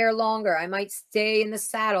hair longer. I might stay in the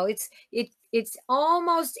saddle. It's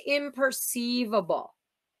almost imperceivable,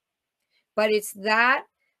 but it's that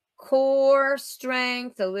core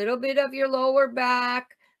strength, a little bit of your lower back,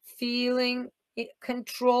 feeling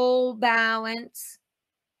control, balance.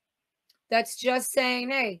 That's just saying,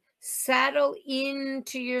 hey, settle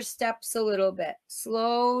into your steps a little bit.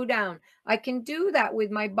 Slow down. I can do that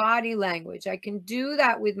with my body language. I can do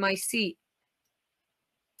that with my seat.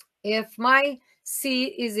 If my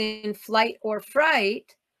seat is in flight or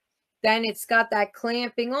fright, then it's got that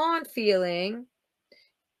clamping on feeling.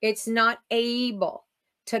 It's not able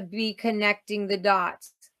to be connecting the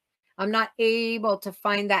dots. I'm not able to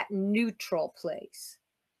find that neutral place.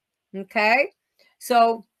 Okay?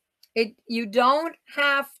 So you don't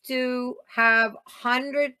have to have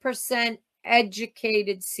 100%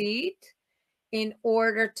 educated seat in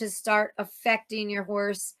order to start affecting your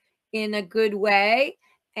horse in a good way,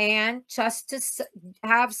 and just to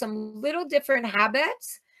have some little different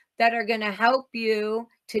habits that are going to help you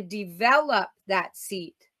to develop that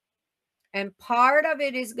seat. And part of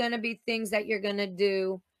it is going to be things that you're going to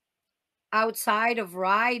do outside of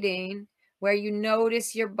riding, where you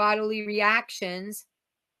notice your bodily reactions.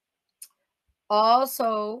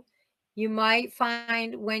 Also, you might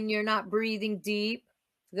find when you're not breathing deep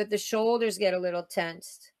that the shoulders get a little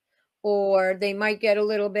tensed, or they might get a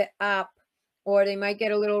little bit up, or they might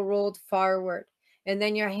get a little rolled forward. And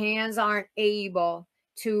then your hands aren't able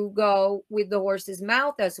to go with the horse's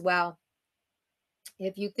mouth as well.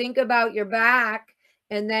 If you think about your back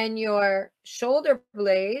and then your shoulder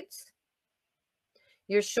blades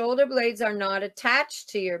are not attached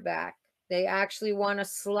to your back. They actually want to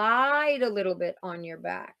slide a little bit on your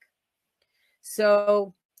back.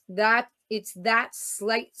 So it's that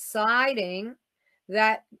slight sliding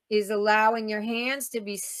that is allowing your hands to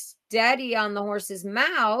be steady on the horse's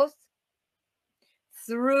mouth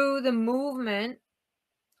through the movement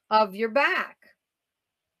of your back.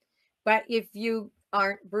 But if you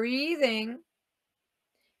aren't breathing,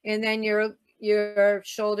 and then your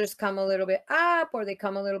shoulders come a little bit up, or they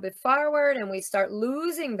come a little bit forward, and we start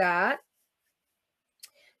losing that,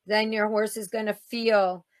 then your horse is going to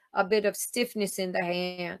feel a bit of stiffness in the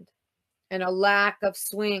hand and a lack of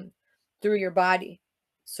swing through your body.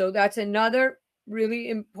 So that's another really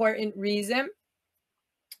important reason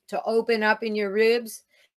to open up in your ribs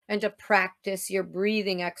and to practice your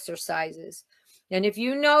breathing exercises. And if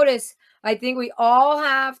you notice, I think we all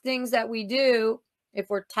have things that we do if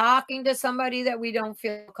we're talking to somebody that we don't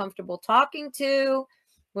feel comfortable talking to,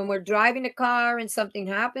 when we're driving a car and something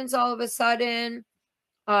happens all of a sudden,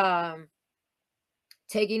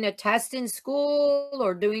 taking a test in school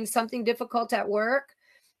or doing something difficult at work.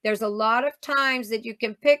 There's a lot of times that you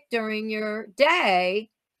can pick during your day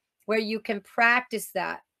where you can practice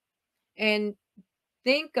that and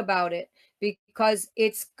think about it, because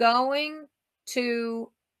it's going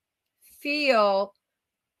to feel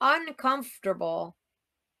uncomfortable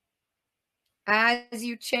as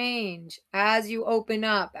you change, as you open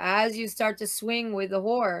up, as you start to swing with the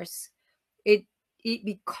horse.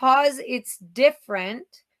 Because it's different,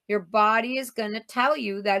 your body is going to tell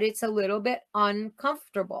you that it's a little bit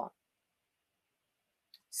uncomfortable.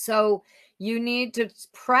 So you need to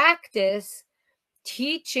practice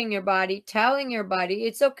teaching your body, telling your body,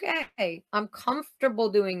 it's okay, I'm comfortable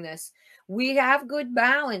doing this. We have good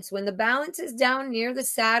balance. When the balance is down near the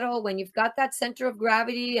saddle, when you've got that center of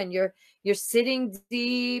gravity and you're sitting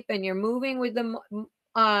deep and you're moving with the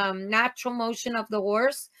natural motion of the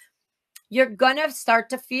horse, you're going to start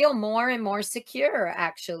to feel more and more secure,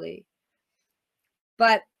 actually.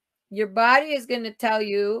 But your body is going to tell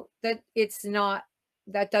you that it's not,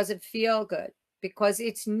 that doesn't feel good, because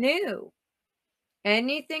it's new.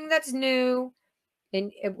 Anything that's new,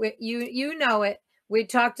 and you know it. We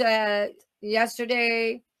talked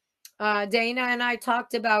yesterday, Dana and I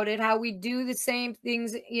talked about it, how we do the same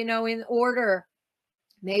things, in order.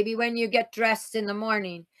 Maybe when you get dressed in the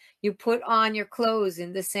morning, you put on your clothes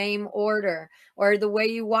in the same order, or the way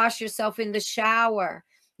you wash yourself in the shower,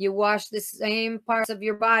 you wash the same parts of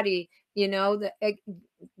your body. I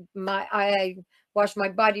wash my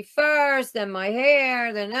body first, then my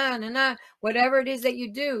hair, then whatever it is that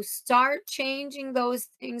you do, start changing those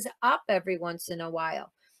things up every once in a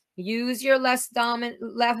while. Use your less dominant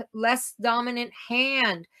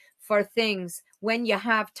hand for things when you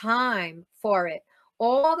have time for it.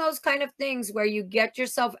 All those kind of things where you get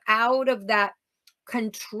yourself out of that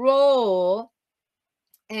control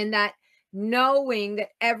and that knowing that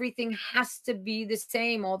everything has to be the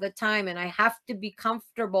same all the time, and I have to be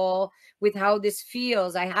comfortable with how this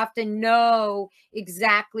feels. I have to know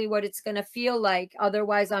exactly what it's going to feel like.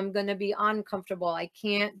 Otherwise, I'm going to be uncomfortable. I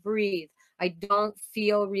can't breathe. I don't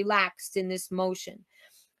feel relaxed in this motion.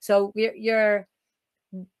 So we're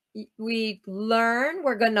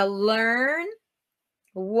going to learn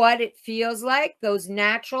what it feels like, those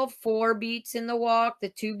natural 4 beats in the walk, the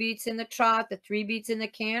 2 beats in the trot, the 3 beats in the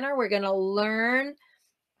canter. We're going to learn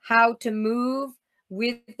how to move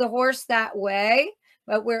with the horse that way.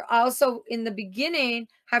 But we're also in the beginning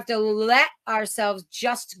have to let ourselves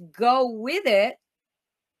just go with it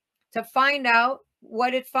to find out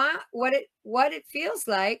what it feels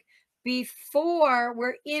like before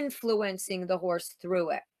we're influencing the horse through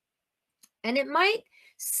it. And it might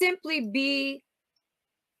simply be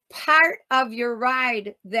part of your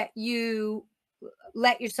ride that you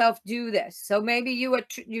let yourself do this. So maybe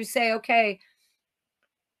you say, okay,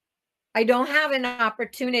 I don't have an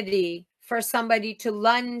opportunity for somebody to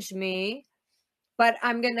lunge me, but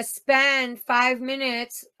I'm going to spend 5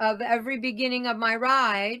 minutes of every beginning of my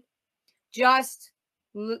ride just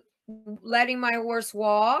letting my horse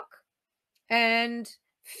walk and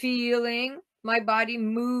feeling my body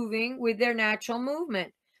moving with their natural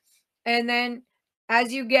movement. And then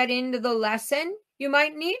as you get into the lesson, you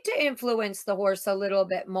might need to influence the horse a little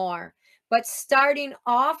bit more. But starting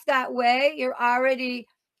off that way, you're already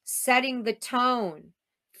setting the tone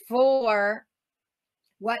for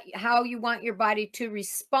how you want your body to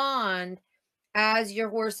respond as your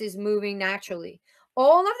horse is moving naturally.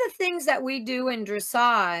 All of the things that we do in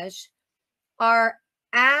dressage are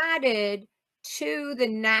added to the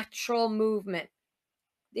natural movement.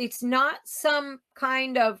 It's not some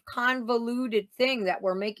kind of convoluted thing that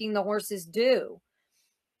we're making the horses do.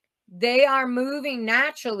 They are moving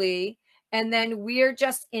naturally, and then we're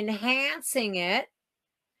just enhancing it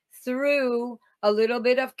through a little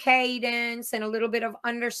bit of cadence and a little bit of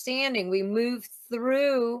understanding. We move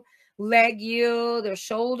through leg yield or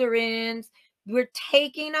shoulder ins. We're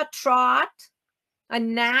taking a trot, a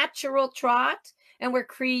natural trot, and we're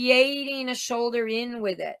creating a shoulder in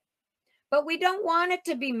with it. But we don't want it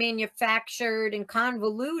to be manufactured and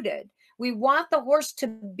convoluted. We want the horse to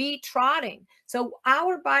be trotting. So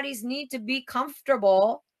our bodies need to be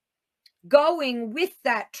comfortable going with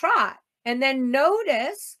that trot. And then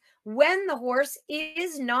notice when the horse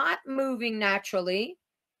is not moving naturally,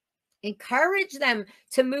 encourage them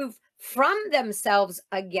to move from themselves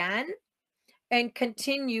again and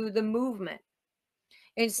continue the movement.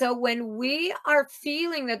 And so when we are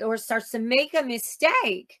feeling that the horse starts to make a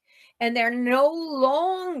mistake and they're no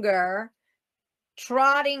longer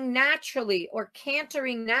trotting naturally or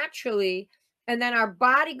cantering naturally, and then our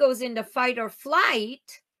body goes into fight or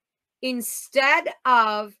flight, instead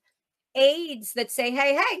of aids that say,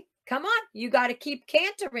 hey, come on, you got to keep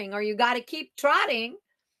cantering or you got to keep trotting,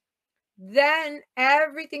 then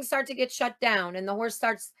everything starts to get shut down and the horse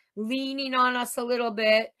starts leaning on us a little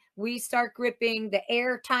bit. We start gripping, the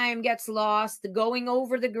air time gets lost, the going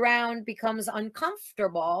over the ground becomes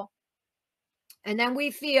uncomfortable. And then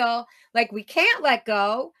we feel like we can't let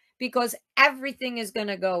go because everything is going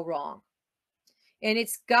to go wrong. And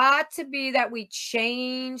it's got to be that we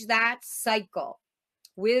change that cycle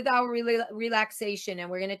with our relaxation. And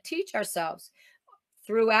we're going to teach ourselves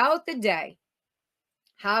throughout the day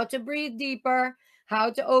how to breathe deeper, how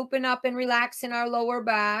to open up and relax in our lower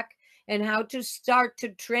back, and how to start to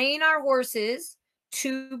train our horses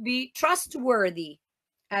to be trustworthy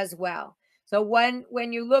as well. So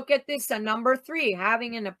when you look at this, number 3,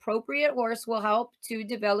 having an appropriate horse will help to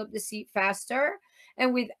develop the seat faster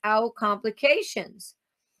and without complications.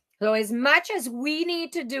 So as much as we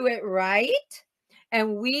need to do it right,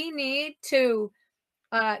 and we need to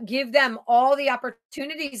give them all the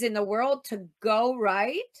opportunities in the world to go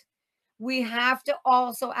right, we have to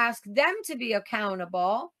also ask them to be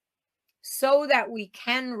accountable so that we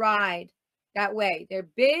can ride that way. They're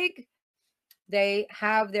big. They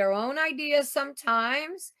have their own ideas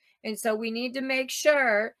sometimes. And so we need to make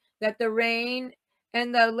sure that the rein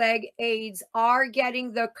and the leg aids are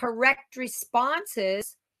getting the correct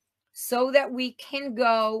responses so that we can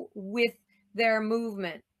go with their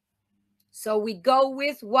movement. So we go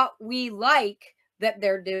with what we like that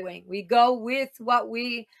they're doing. We go with what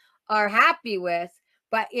we are happy with.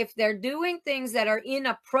 But if they're doing things that are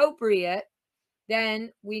inappropriate,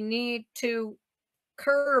 then we need to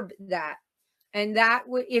curb that. And that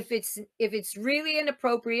if it's really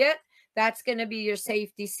inappropriate, that's going to be your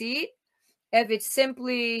safety seat. If it's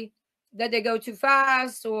simply that they go too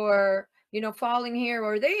fast or, falling here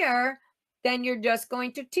or there, then you're just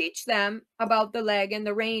going to teach them about the leg and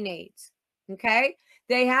the rein aids. Okay.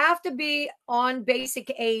 They have to be on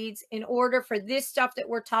basic aids in order for this stuff that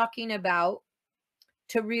we're talking about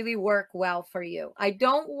to really work well for you.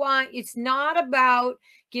 It's not about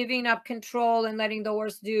giving up control and letting the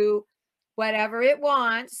horse do whatever it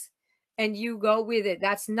wants and you go with it.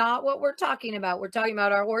 That's not what we're talking about. We're talking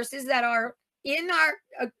about our horses that are in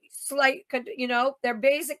slight, they're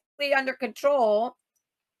basically under control.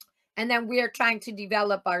 And then we're trying to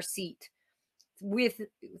develop our seat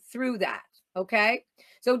through that. Okay.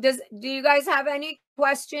 So do you guys have any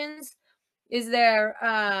questions? Is there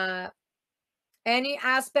any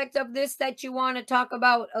aspect of this that you want to talk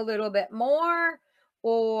about a little bit more,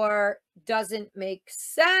 or doesn't make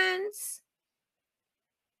sense?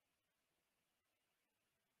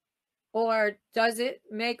 Or does it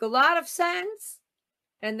make a lot of sense?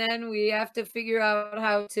 And then we have to figure out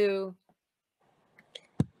how to.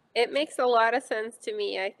 It makes a lot of sense to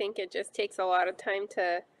me. I think it just takes a lot of time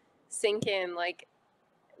to sink in. Like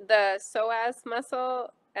the psoas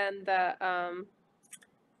muscle and the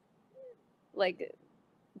like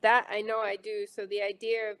that I know I do. So the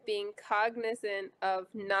idea of being cognizant of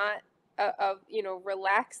not of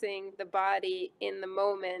relaxing the body in the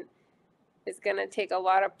moment is going to take a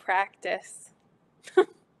lot of practice.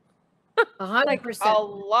 100%. Like a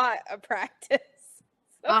lot of practice.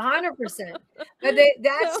 100%. But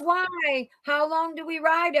that's why, how long do we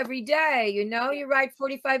ride every day? You ride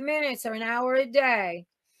 45 minutes or an hour a day.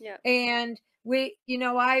 Yeah. And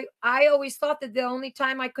I always thought that the only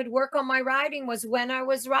time I could work on my riding was when I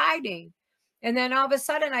was riding. And then all of a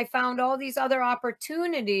sudden I found all these other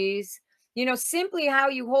opportunities, simply how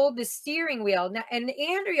you hold the steering wheel. Now, and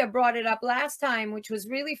Andrea brought it up last time, which was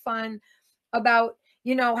really fun, about,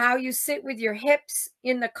 how you sit with your hips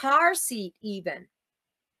in the car seat even.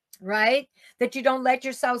 Right? That you don't let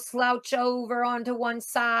yourself slouch over onto one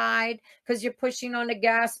side because you're pushing on the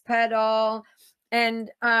gas pedal.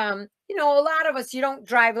 And a lot of us, you don't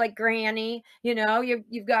drive like granny,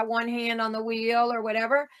 you've got one hand on the wheel or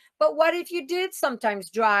whatever. But what if you did sometimes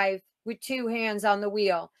drive with two hands on the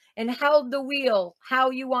wheel and held the wheel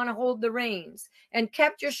how you want to hold the reins and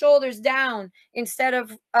kept your shoulders down instead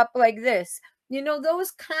of up like this?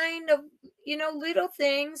 Those kind of, little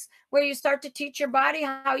things where you start to teach your body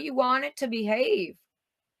how you want it to behave.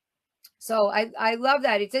 So I love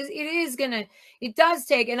that. It does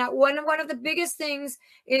take, and one of the biggest things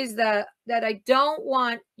is that I don't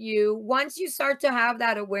want you, once you start to have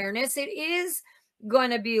that awareness, it is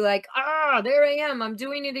going to be like, there I am, I'm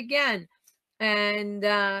doing it again. And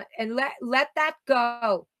let that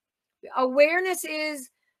go. Awareness is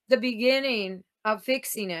the beginning of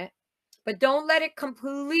fixing it. But don't let it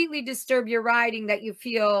completely disturb your riding that you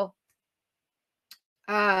feel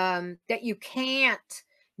that you can't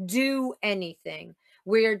do anything.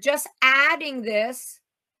 We're just adding this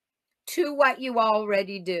to what you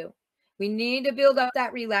already do. We need to build up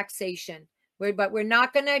that relaxation. But we're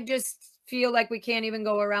not going to just feel like we can't even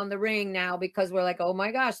go around the ring now because we're like, oh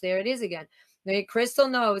my gosh, there it is again. Crystal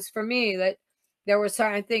knows for me that there were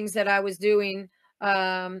certain things that I was doing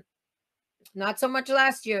not so much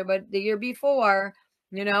last year, but the year before,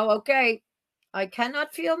 okay, I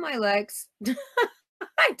cannot feel my legs.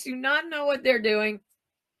 I do not know what they're doing.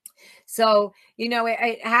 So,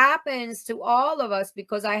 it happens to all of us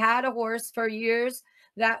because I had a horse for years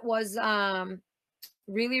that was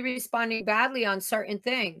really responding badly on certain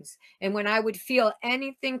things. And when I would feel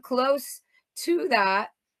anything close to that,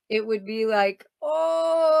 it would be like,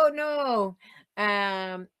 oh no.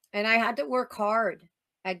 And I had to work hard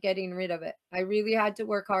at getting rid of it. I really had to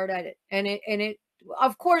work hard at it. And it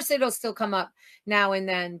of course it'll still come up now and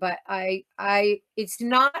then, but it's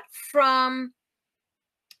not from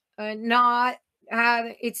not have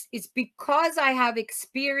it's because I have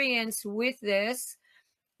experience with this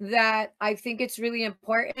that I think it's really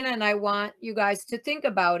important, and I want you guys to think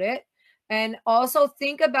about it and also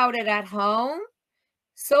think about it at home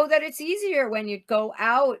so that it's easier when you go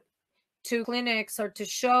out to clinics or to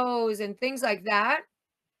shows and things like that,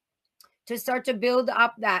 to start to build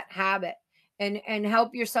up that habit and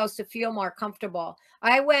help yourselves to feel more comfortable.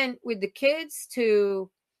 I went with the kids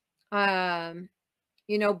to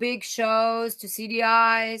big shows, to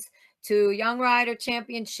CDIs, to Young Rider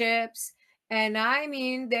Championships. And I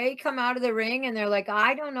mean, they come out of the ring and they're like,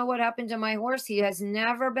 I don't know what happened to my horse. He has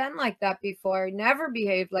never been like that before. Never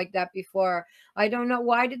behaved like that before. I don't know.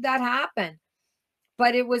 Why did that happen?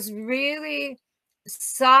 But it was really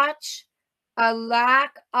such a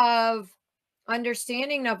lack of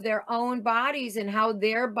understanding of their own bodies and how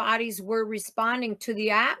their bodies were responding to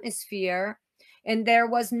the atmosphere. And there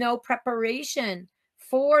was no preparation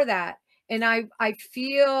for that. And I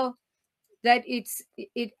feel that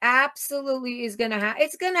it absolutely is going to happen.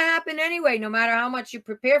 It's going to happen anyway, no matter how much you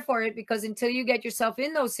prepare for it, because until you get yourself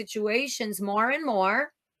in those situations more and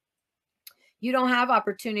more, you don't have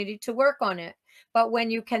opportunity to work on it. But when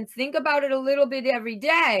you can think about it a little bit every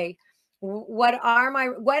day, what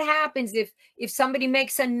happens if somebody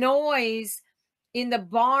makes a noise in the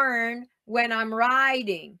barn when I'm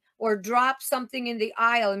riding? or drop something in the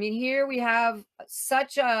aisle. I mean, here we have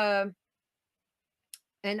such an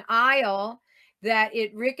aisle that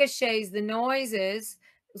it ricochets the noises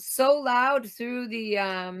so loud through the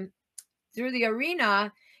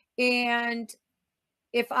arena. And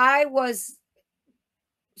if I was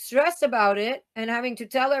stressed about it and having to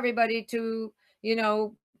tell everybody to,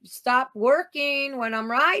 stop working when I'm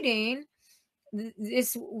riding,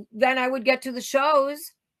 this then I would get to the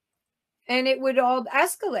shows and it would all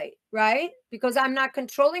escalate, right? Because I'm not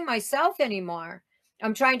controlling myself anymore.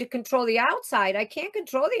 I'm trying to control the outside. I can't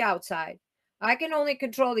control the outside. I can only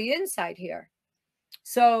control the inside here.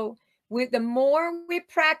 So with the more we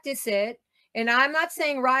practice it, and I'm not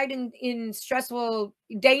saying ride in stressful,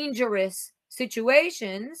 dangerous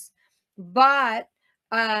situations, but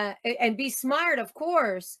and be smart, of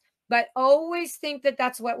course, but always think that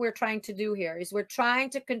that's what we're trying to do here is we're trying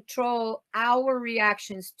to control our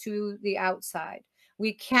reactions to the outside.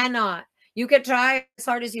 We cannot. You can try as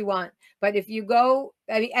hard as you want, but if you go,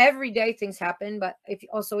 I mean, every day things happen, but if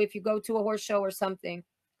you go to a horse show or something,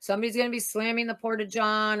 somebody's going to be slamming the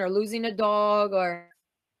porta-john or losing a dog, or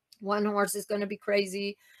one horse is going to be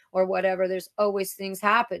crazy or whatever. There's always things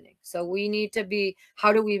happening. So we need to be,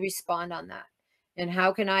 how do we respond on that? And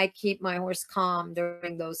how can I keep my horse calm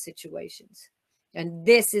during those situations? And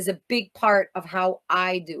this is a big part of how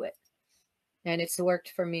I do it. And it's worked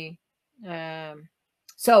for me.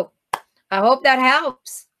 So I hope that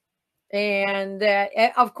helps. And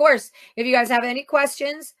of course, if you guys have any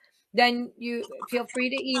questions, then you feel free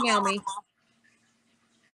to email me.